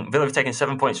 Villa have taken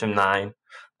 7 points from 9.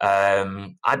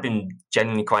 I've been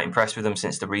genuinely quite impressed with them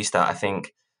since the restart. I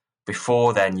think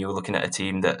before then, you were looking at a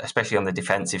team that, especially on the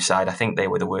defensive side, I think they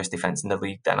were the worst defence in the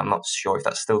league then. I'm not sure if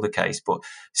that's still the case, but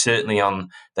certainly on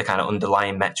the kind of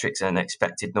underlying metrics and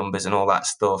expected numbers and all that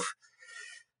stuff,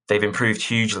 they've improved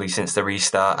hugely since the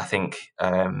restart. I think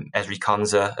Ezri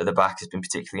Konsa at the back has been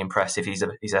particularly impressive. He's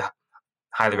a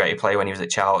highly rated player when he was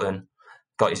at Charlton,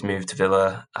 got his move to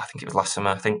Villa, I think it was last summer,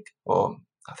 I think I'm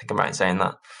right in saying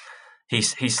that.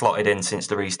 He's slotted in since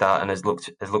the restart and has looked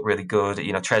really good.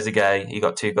 Trezeguet, he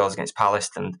got 2 goals against Palace,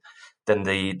 and then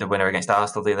the winner against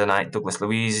Arsenal the other night. Douglas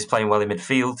Luiz is playing well in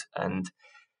midfield, and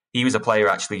he was a player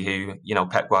actually who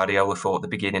Pep Guardiola thought at the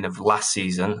beginning of last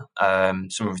season,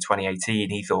 summer of 2018,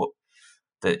 he thought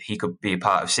that he could be a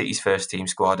part of City's first team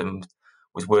squad and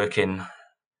was working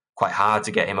quite hard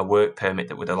to get him a work permit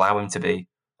that would allow him to be,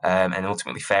 and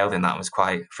ultimately failed in that and was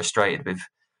quite frustrated with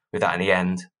that in the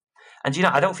end. And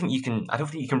I don't think you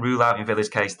can rule out in Villa's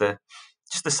case the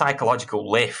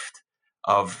psychological lift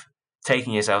of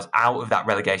taking yourselves out of that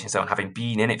relegation zone, having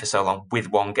been in it for so long with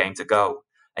one game to go.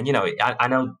 And I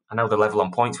know the level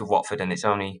on points with Watford, and it's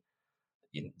only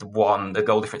the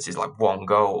goal difference is like 1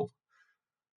 goal,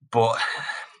 but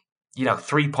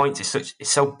 3 points is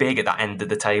so big at that end of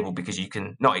the table, because you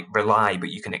can not rely, but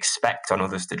you can expect on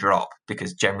others to drop,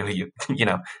 because generally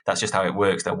that's just how it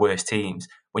works. They're worse teams.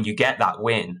 When you get that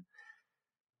win,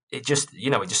 it just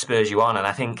spurs you on. And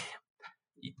I think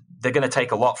they're going to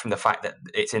take a lot from the fact that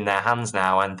it's in their hands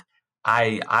now. And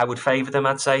I would favour them,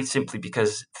 I'd say, simply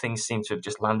because things seem to have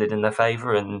just landed in their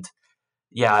favour. And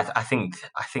yeah, I think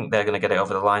they're going to get it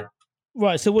over the line.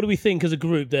 Right, so what do we think as a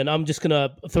group then? I'm just going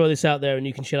to throw this out there and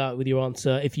you can shell out with your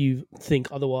answer if you think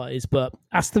otherwise. But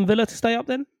Aston Villa to stay up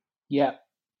then? Yeah.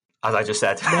 As I just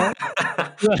said.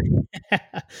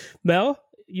 Mel,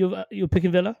 you're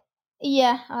picking Villa?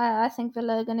 Yeah, I think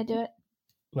Villa are going to do it.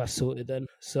 That's sorted then.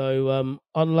 So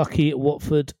unlucky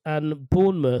Watford and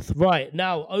Bournemouth. Right,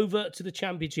 now over to the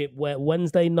Championship, where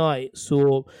Wednesday night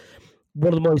saw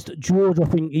one of the most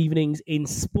jaw-dropping evenings in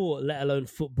sport, let alone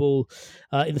football.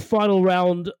 In the final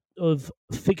round of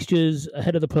fixtures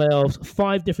ahead of the playoffs,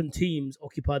 5 different teams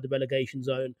occupied the relegation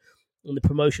zone, and the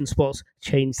promotion spots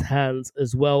changed hands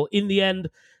as well. In the end,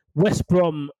 West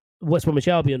Bromwich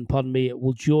Albion,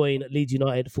 will join Leeds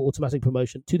United for automatic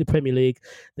promotion to the Premier League.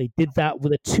 They did that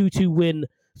with a 2-2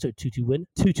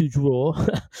 draw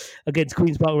against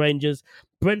Queen's Park Rangers.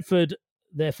 Brentford,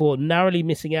 therefore, narrowly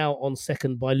missing out on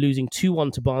second by losing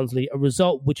 2-1 to Barnsley, a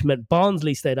result which meant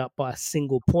Barnsley stayed up by a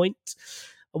single point.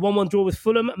 A 1-1 draw with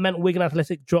Fulham meant Wigan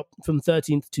Athletic dropped from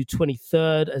 13th to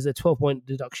 23rd as their 12-point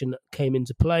deduction came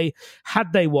into play.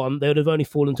 Had they won, they would have only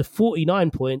fallen to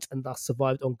 49 points and thus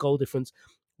survived on goal difference,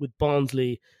 with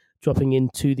Barnsley dropping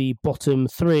into the bottom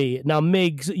three. Now,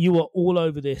 Miggs, you were all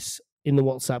over this in the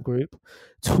WhatsApp group.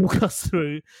 Talk us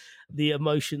through the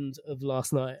emotions of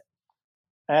last night.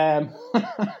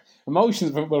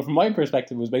 Emotions, well, from my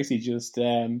perspective, was basically just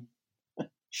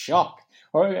shock,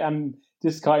 and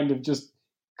this kind of just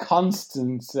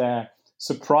constant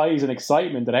surprise and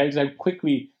excitement at how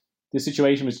quickly the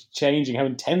situation was changing, how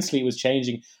intensely it was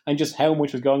changing, and just how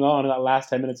much was going on in that last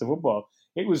 10 minutes of football.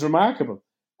 It was remarkable.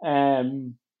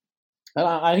 And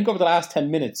I think over the last 10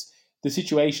 minutes, the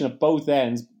situation at both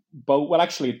ends,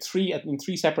 in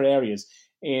three separate areas,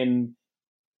 in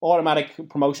automatic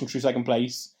promotion through second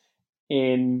place,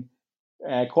 in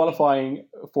qualifying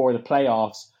for the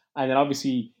playoffs, and then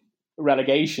obviously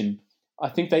relegation. I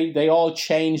think they all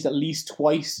changed at least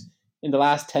twice in the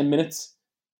last 10 minutes.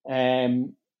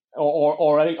 Or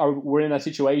we're in a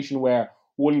situation where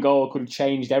one goal could have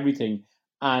changed everything.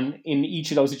 And in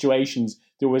each of those situations,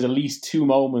 there was at least two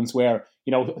moments where,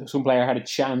 some player had a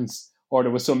chance or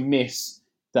there was some miss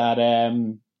that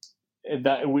on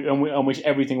which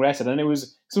everything rested. And it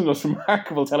was some of those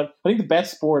remarkable I think the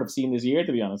best sport I've seen this year,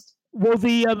 to be honest. Well,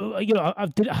 I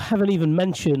haven't even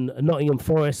mentioned Nottingham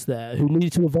Forest there, who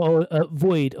needed to avoid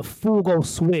a 4-goal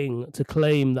swing to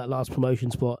claim that last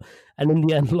promotion spot, and in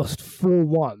the end lost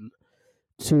 4-1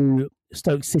 to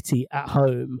Stoke City at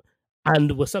home,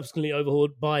 and were subsequently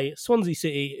overhauled by Swansea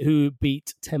City, who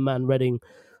beat 10-man Reading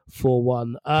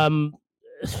 4-1.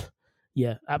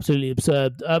 Yeah, absolutely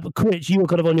absurd. But Critch, you were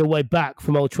kind of on your way back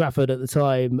from Old Trafford at the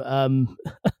time.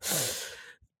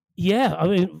 Yeah, I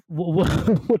mean,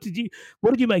 what did you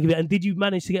make of it? And did you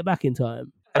manage to get back in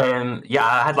time? Yeah,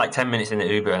 I had like 10 minutes in the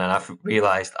Uber, and then I've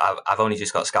realised I've only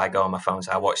just got Sky Go on my phone,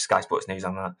 so I watched Sky Sports News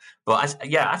on that. But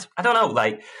I don't know.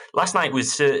 Like, last night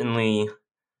was certainly,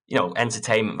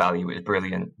 entertainment value. It was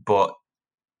brilliant, but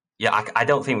yeah, I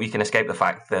don't think we can escape the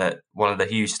fact that one of the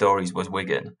huge stories was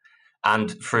Wigan.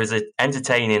 And for as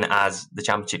entertaining as the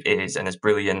Championship is, and as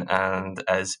brilliant, and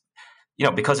as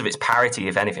because of its parity,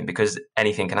 if anything, because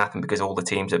anything can happen, because all the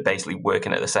teams are basically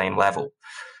working at the same level,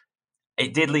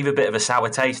 it did leave a bit of a sour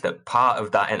taste that part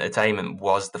of that entertainment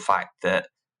was the fact that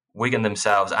Wigan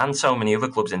themselves and so many other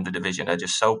clubs in the division are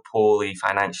just so poorly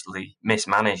financially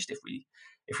mismanaged, if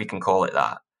we can call it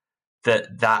that,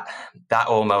 that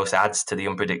almost adds to the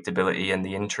unpredictability and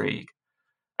the intrigue.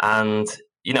 And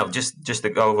just to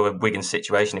go over Wigan's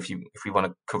situation, if we want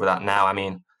to cover that now, I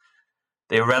mean,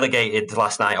 they were relegated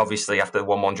last night, obviously, after the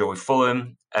 1-1 draw with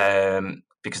Fulham,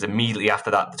 because immediately after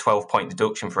that, the 12-point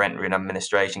deduction for entering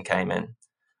administration came in.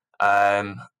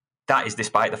 That is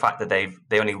despite the fact that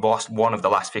they only lost one of the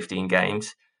last 15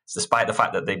 games. It's despite the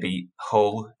fact that they beat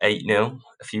Hull 8-0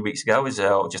 a few weeks ago,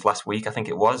 or just last week, I think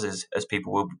it was, as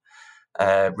people will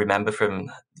remember from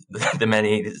the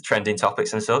many trending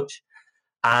topics and such.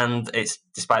 And it's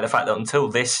despite the fact that until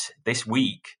this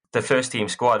week, the first team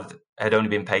squad had only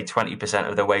been paid 20%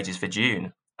 of their wages for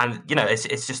June. And,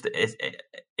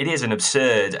 it is an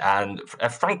absurd and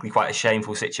frankly quite a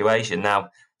shameful situation. Now,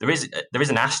 there is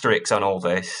an asterisk on all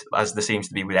this, as there seems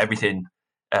to be with everything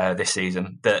this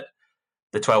season, that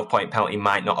the 12-point penalty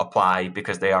might not apply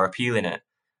because they are appealing it.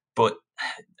 But,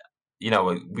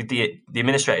 with the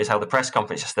administrators held the press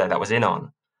conference yesterday that was in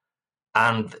on.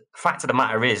 And the fact of the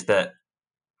matter is that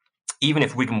even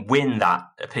if we can win that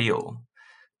appeal,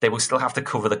 they will still have to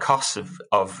cover the costs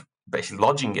of basically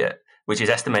lodging it, which is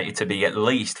estimated to be at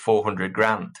least 400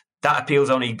 grand. That appeal is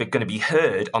only going to be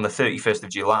heard on the 31st of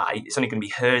July. It's only going to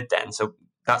be heard then. So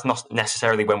that's not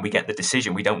necessarily when we get the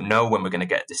decision. We don't know when we're going to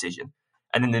get a decision.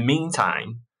 And in the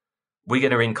meantime, we're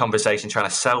going to be in conversation trying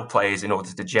to sell players in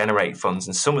order to generate funds.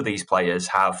 And some of these players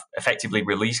have effectively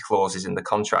release clauses in the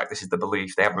contract. This is the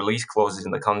belief. They have release clauses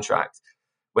in the contract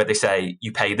where they say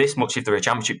you pay this much if they're a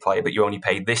Championship player, but you only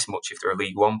pay this much if they're a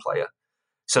League One player.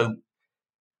 So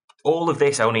all of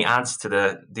this only adds to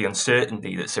the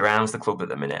uncertainty that surrounds the club at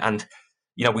the minute. And,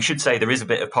 we should say there is a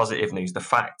bit of positive news.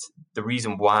 The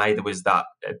reason why there was that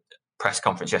press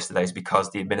conference yesterday is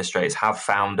because the administrators have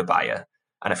found a buyer.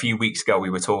 And a few weeks ago, we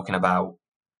were talking about,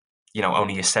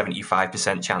 only a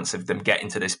 75% chance of them getting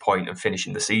to this point and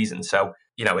finishing the season. So,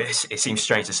 it seems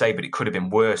strange to say, but it could have been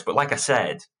worse. But like I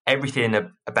said, everything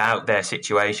about their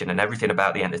situation and everything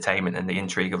about the entertainment and the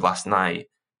intrigue of last night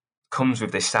comes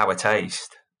with this sour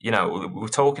taste. We're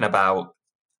talking about,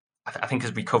 I think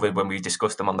as we covered when we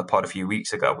discussed them on the pod a few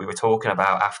weeks ago, we were talking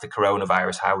about after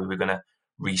coronavirus, how we were going to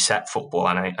reset football.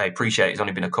 And I appreciate it's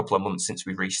only been a couple of months since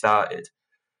we've restarted.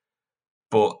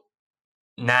 But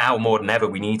now more than ever,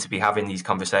 we need to be having these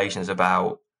conversations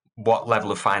about what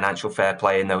level of financial fair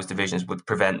play in those divisions would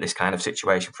prevent this kind of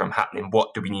situation from happening.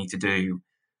 What do we need to do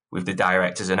with the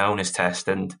directors and owners test?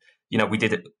 And, we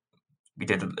did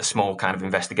a small kind of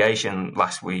investigation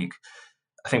last week.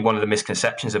 I think one of the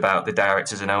misconceptions about the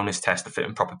directors and owners test of fit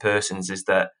and proper persons is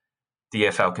that the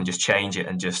EFL can just change it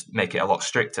and just make it a lot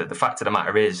stricter. The fact of the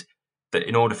matter is that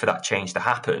in order for that change to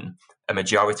happen, a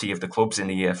majority of the clubs in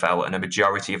the EFL and a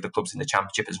majority of the clubs in the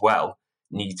Championship as well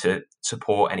need to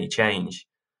support any change.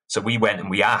 So we went and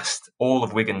we asked all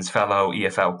of Wigan's fellow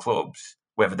EFL clubs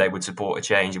whether they would support a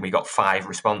change, and we got 5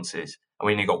 responses, and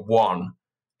we only got 1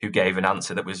 who gave an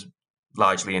answer that was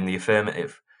largely in the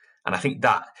affirmative. And I think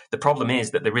that the problem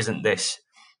is that there isn't this,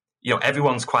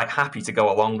 everyone's quite happy to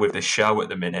go along with the show at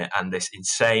the minute, and this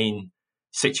insane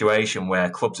situation where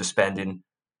clubs are spending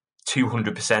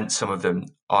 200%, some of them,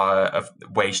 are of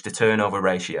wage to turnover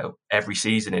ratio every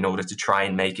season in order to try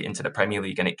and make it into the Premier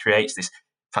League. And it creates this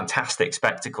fantastic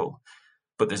spectacle,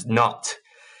 but there's not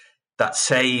that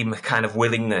same kind of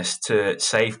willingness to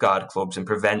safeguard clubs and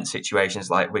prevent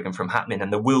situations like Wigan from happening.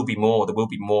 And there will be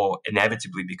more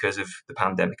inevitably because of the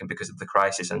pandemic and because of the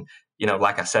crisis. And,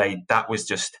 like I say, that was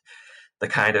just the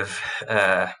kind of,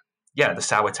 the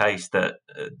sour taste that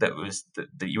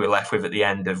you were left with at the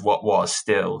end of what was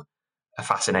still a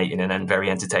fascinating and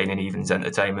very entertaining evening's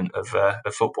entertainment of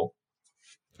football.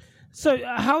 So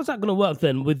how's that going to work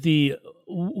then with the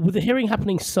hearing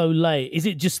happening so late? Is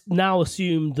it just now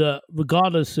assumed that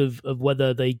regardless of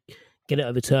whether they get it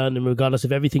overturned and regardless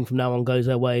of everything from now on goes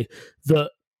their way,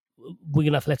 that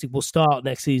Wigan Athletic will start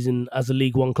next season as a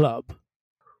League One club?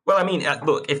 Well, I mean,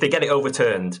 look, if they get it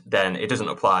overturned, then it doesn't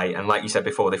apply. And like you said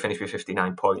before, they finished with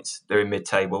 59 points. They're in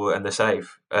mid-table and they're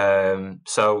safe.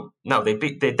 So, no,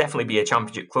 they'd definitely be a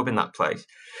Championship club in that case.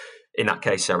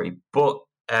 But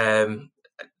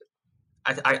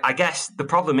I guess the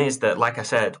problem is that, like I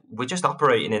said, we're just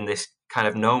operating in this kind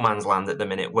of no man's land at the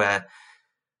minute where,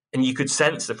 and you could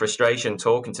sense the frustration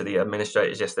talking to the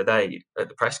administrators yesterday at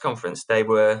the press conference.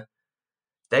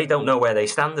 They don't know where they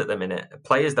stand at the minute.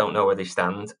 Players don't know where they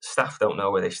stand. Staff don't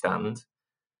know where they stand.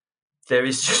 There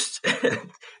is just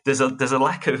there's a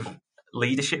lack of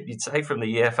leadership, you'd say, from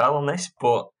the EFL on this.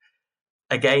 But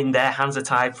again, their hands are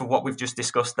tied for what we've just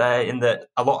discussed there, in that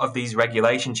a lot of these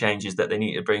regulation changes that they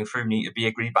need to bring through need to be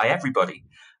agreed by everybody.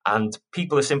 And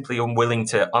people are simply unwilling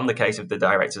to, on the case of the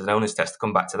directors and owners test, to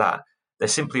come back to that, they're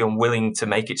simply unwilling to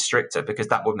make it stricter because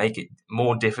that would make it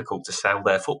more difficult to sell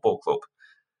their football club.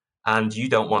 And you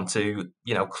don't want to,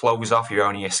 close off your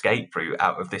only escape route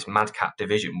out of this madcap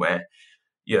division where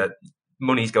your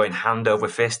money's going hand over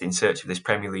fist in search of this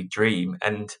Premier League dream.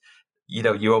 And,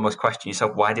 you almost question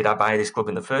yourself, why did I buy this club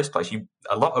in the first place?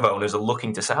 A lot of owners are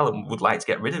looking to sell and would like to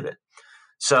get rid of it.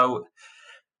 So,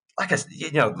 like I said,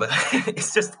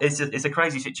 it's a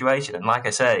crazy situation. And like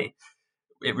I say,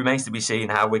 it remains to be seen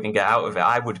how we can get out of it.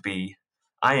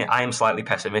 I am slightly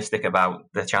pessimistic about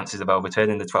the chances of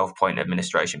overturning the 12-point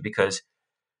administration, because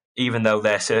even though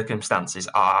their circumstances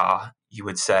are, you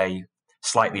would say,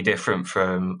 slightly different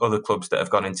from other clubs that have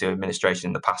gone into administration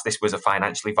in the past, this was a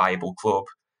financially viable club.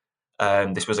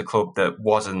 This was a club that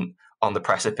wasn't on the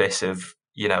precipice of,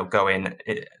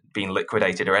 being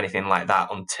liquidated or anything like that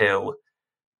until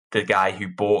the guy who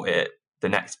bought it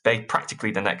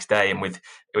practically the next day, and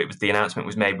the announcement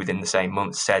was made within the same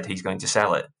month, said he's going to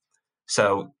sell it.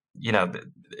 So,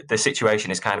 the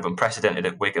situation is kind of unprecedented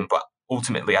at Wigan, but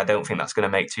ultimately I don't think that's going to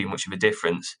make too much of a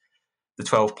difference. The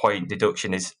 12-point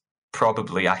deduction is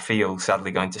probably, I feel,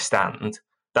 sadly going to stand.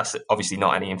 That's obviously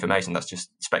not any information, that's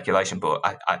just speculation, but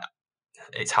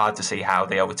it's hard to see how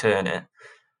they overturn it.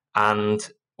 And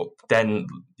then,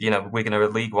 Wigan are a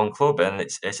League One club, and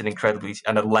it's an incredibly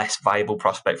and a less viable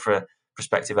prospect for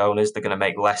prospective owners. They're going to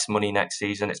make less money next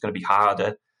season. It's going to be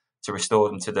harder to restore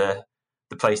them to the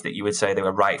place that you would say they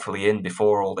were rightfully in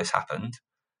before all this happened.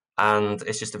 And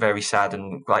it's just a very sad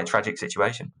and quite tragic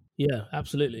situation. Yeah,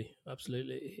 absolutely.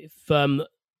 If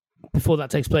before that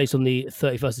takes place on the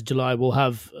 31st of July, we'll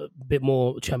have a bit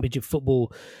more Championship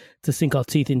football to sink our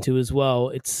teeth into as well.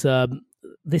 It's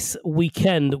this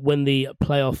weekend when the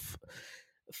playoff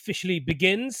officially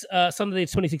begins. Sunday,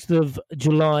 the 26th of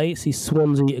July, sees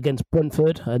Swansea against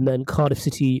Brentford, and then Cardiff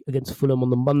City against Fulham on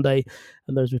the Monday.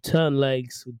 And those return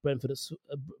legs with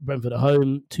Brentford at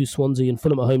home to Swansea and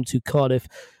Fulham at home to Cardiff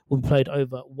will be played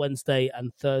over Wednesday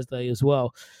and Thursday as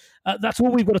well. That's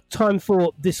all we've got time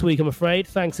for this week, I'm afraid.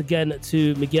 Thanks again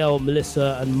to Miguel,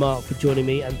 Melissa and Mark for joining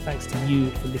me, and thanks to you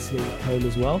for listening at home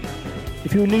as well.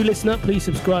 If you're a new listener, please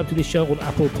subscribe to this show on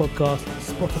Apple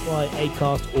Podcasts, Spotify,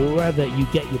 Acast, or wherever you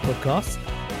get your podcasts.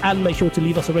 And make sure to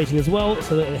leave us a rating as well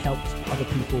so that it helps other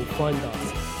people find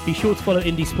us. Be sure to follow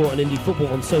Indie Sport and Indie Football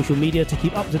on social media to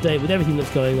keep up to date with everything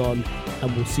that's going on,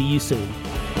 and we'll see you soon.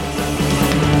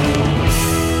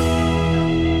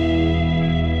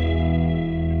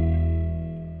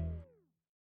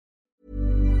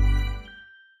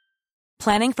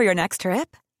 Planning for your next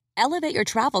trip? Elevate your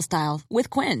travel style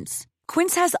with Quince.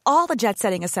 Quince has all the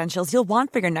jet-setting essentials you'll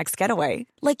want for your next getaway,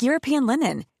 like European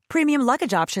linen, premium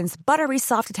luggage options, buttery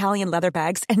soft Italian leather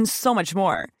bags, and so much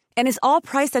more. And is all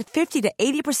priced at 50 to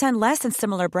 80% less than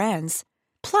similar brands.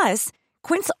 Plus,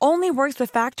 Quince only works with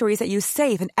factories that use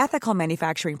safe and ethical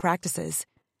manufacturing practices.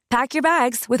 Pack your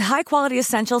bags with high-quality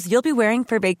essentials you'll be wearing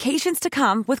for vacations to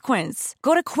come with Quince.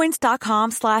 Go to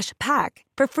quince.com/pack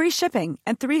for free shipping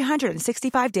and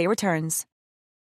 365-day returns.